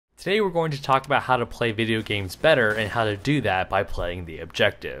Today we're going to talk about how to play video games better and how to do that by playing the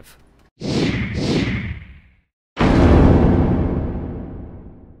objective.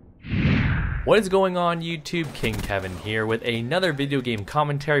 What is going on YouTube? King Kevin here with another video game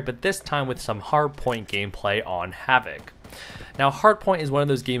commentary, but this time with some Hardpoint gameplay on Havok. Now, Hardpoint is one of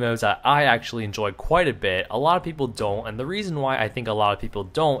those game modes that I actually enjoy quite a bit. A lot of people don't, and the reason why I think a lot of people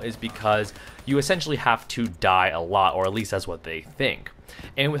don't is because you essentially have to die a lot, or at least that's what they think.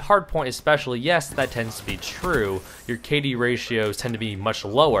 And with Hardpoint especially, yes, that tends to be true. Your KD ratios tend to be much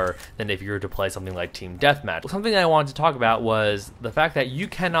lower than if you were to play something like Team Deathmatch. Something that I wanted to talk about was the fact that you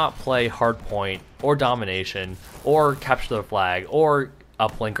cannot play Hardpoint or Domination or Capture the Flag or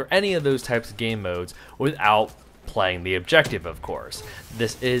Uplink or any of those types of game modes without playing the objective, of course.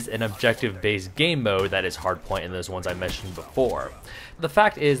 This is an objective-based game mode that is Hardpoint and those ones I mentioned before. The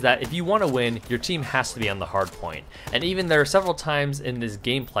fact is that if you want to win, your team has to be on the hardpoint. And even there are several times in this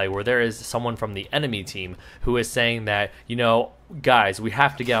gameplay where there is someone from the enemy team who is saying that, you know, guys, we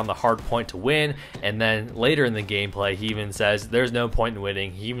have to get on the hard point to win. And then later in the gameplay, he even says there's no point in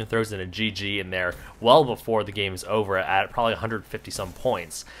winning. He even throws in a GG in there well before the game is over at probably 150 some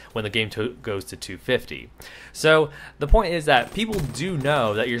points when the game goes to 250. So the point is that people do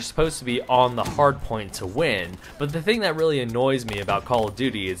know that you're supposed to be on the hard point to win. But the thing that really annoys me about Call of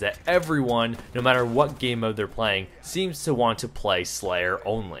Duty is that everyone, no matter what game mode they're playing, seems to want to play Slayer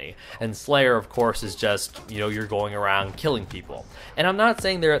only. And Slayer, of course, is just, you know, you're going around killing people. And I'm not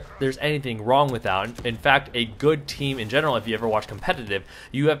saying there's anything wrong with that. In fact, a good team in general, if you ever watch competitive,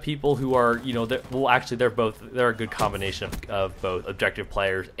 you have people who are, you know, they're a good combination of both objective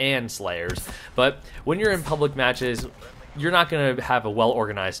players and Slayers. But when you're in public matches, you're not going to have a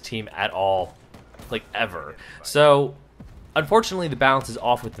well-organized team at all, like ever. So unfortunately, the balance is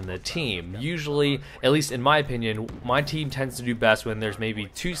off within the team. Usually, at least in my opinion, my team tends to do best when there's maybe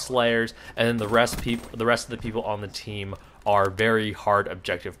 2 Slayers and then the rest of the people on the team are very hard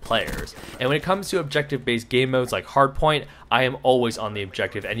objective players. And when it comes to objective-based game modes like Hardpoint, I am always on the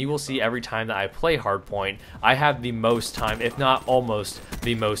objective, and you will see every time that I play Hardpoint, I have the most time, if not almost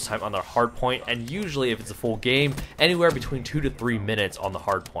the most time on the Hardpoint, and usually if it's a full game, anywhere between 2 to 3 minutes on the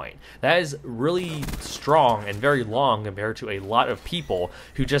Hardpoint. That is really strong and very long compared to a lot of people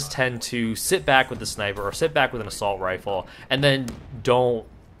who just tend to sit back with the sniper or sit back with an assault rifle and then don't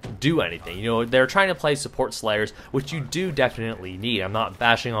do anything. You know, they're trying to play support Slayers, which you do definitely need. I'm not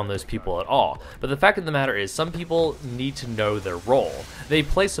bashing on those people at all. But the fact of the matter is, some people need to know their role. They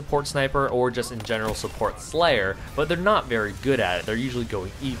play support sniper or just in general support Slayer, but they're not very good at it. They're usually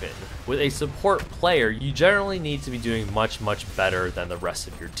going even. With a support player, you generally need to be doing much better than the rest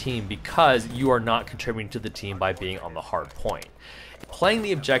of your team because you are not contributing to the team by being on the hard point. Playing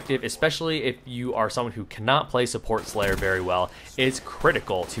the objective, especially if you are someone who cannot play support Slayer very well, is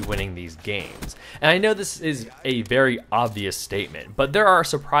critical to winning these games. And I know this is a very obvious statement, but there are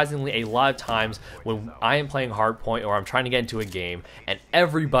surprisingly a lot of times when I am playing Hardpoint or I'm trying to get into a game and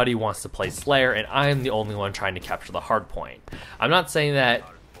everybody wants to play Slayer and I am the only one trying to capture the Hardpoint. I'm not saying that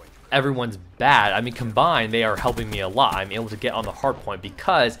everyone's bad. I mean, combined, they are helping me a lot. I'm able to get on the hard point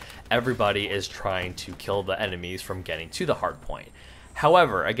because everybody is trying to kill the enemies from getting to the hard point.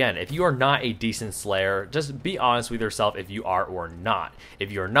 However, again, if you are not a decent Slayer, just be honest with yourself if you are or not.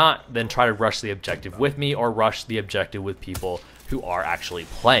 If you're not, then try to rush the objective with me or rush the objective with people who are actually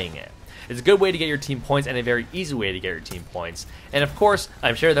playing it. It's a good way to get your team points and a very easy way to get your team points. And of course,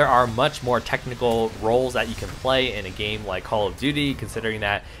 I'm sure there are much more technical roles that you can play in a game like Call of Duty, considering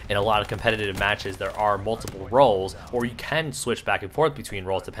that in a lot of competitive matches there are multiple roles, or you can switch back and forth between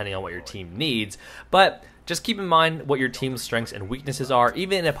roles depending on what your team needs. But just keep in mind what your team's strengths and weaknesses are.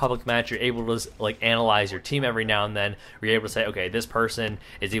 Even in a public match, you're able to like analyze your team every now and then. You're able to say, okay, this person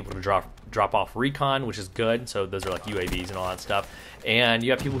is able to drop off recon, which is good. So those are like UAVs and all that stuff. And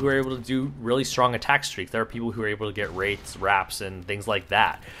you have people who are able to do really strong attack streaks. There are people who are able to get rates, wraps, and things like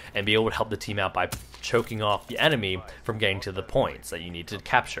that, and be able to help the team out by choking off the enemy from getting to the points that you need to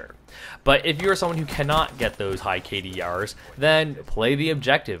capture. But if you're someone who cannot get those high KDRs, then play the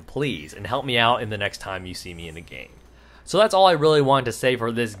objective, please, and help me out in the next time you see me in a game. So that's all I really wanted to say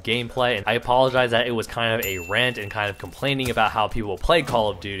for this gameplay, and I apologize that it was kind of a rant and kind of complaining about how people play Call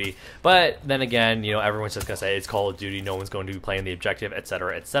of Duty, but then again, you know, everyone's just gonna say it's Call of Duty, no one's going to be playing the objective,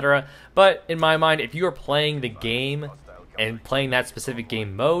 etc, etc. But in my mind, if you are playing the game and playing that specific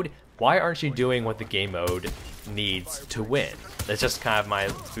game mode, why aren't you doing what the game mode needs to win? That's just kind of my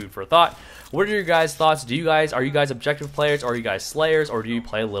food for thought. What are your guys' thoughts? Are you guys objective players, or are you guys Slayers, or do you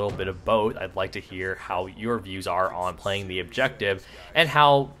play a little bit of both? I'd like to hear how your views are on playing the objective and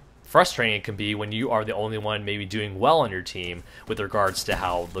how frustrating it can be when you are the only one maybe doing well on your team with regards to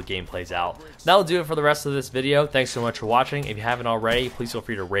how the game plays out. That'll do it for the rest of this video. Thanks so much for watching. If you haven't already, please feel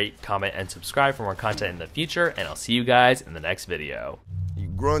free to rate, comment, and subscribe for more content in the future, and I'll see you guys in the next video. You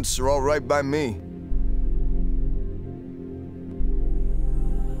grunts are all right by me.